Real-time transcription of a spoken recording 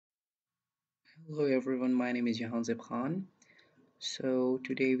Hello everyone, my name is Jahanzeb Khan. So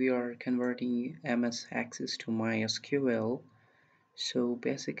today we are converting MS Access to MySQL. So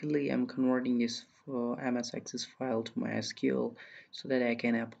basically I'm converting this MS Access file to MySQL so that I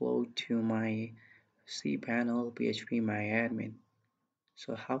can upload to my cPanel PHP MyAdmin.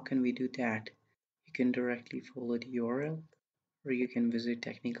 So how can we do that? You can directly follow the URL or you can visit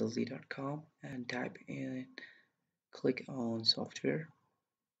technicalz.com and type in, click on software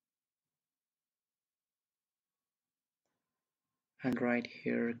and right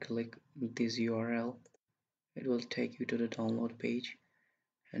here click this URL. It will take you to the download page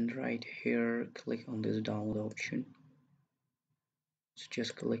and right here click on this download option. So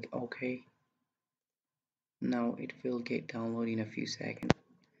just click OK. Now it will get downloaded in a few seconds.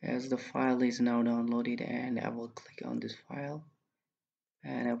 As the file is now downloaded, and I will click on this file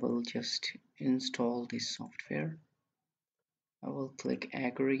and I will just install this software. I will click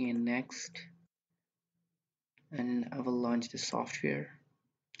agree and next, and I will launch the software.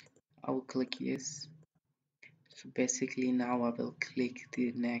 I will click yes. So basically now I will click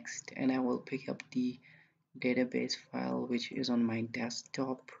the next and I will pick up the database file which is on my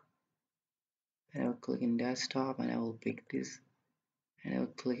desktop, and I will click in desktop and I will pick this and I will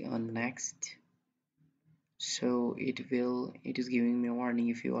click on next. So it is giving me a warning,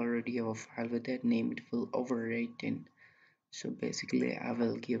 if you already have a file with that name it will overwrite it. So basically I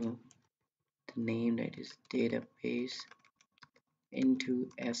will give the name that is database into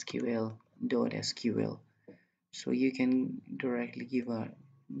SQL. So you can directly give a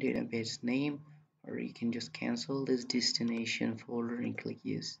database name or you can just cancel this destination folder and click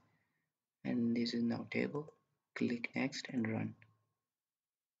yes, and this is now table. Click next and run.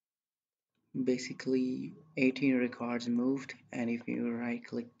 Basically 18 records moved, and if you right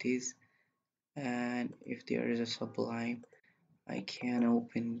click this and if there is a sublime, I can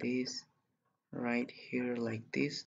open this right here like this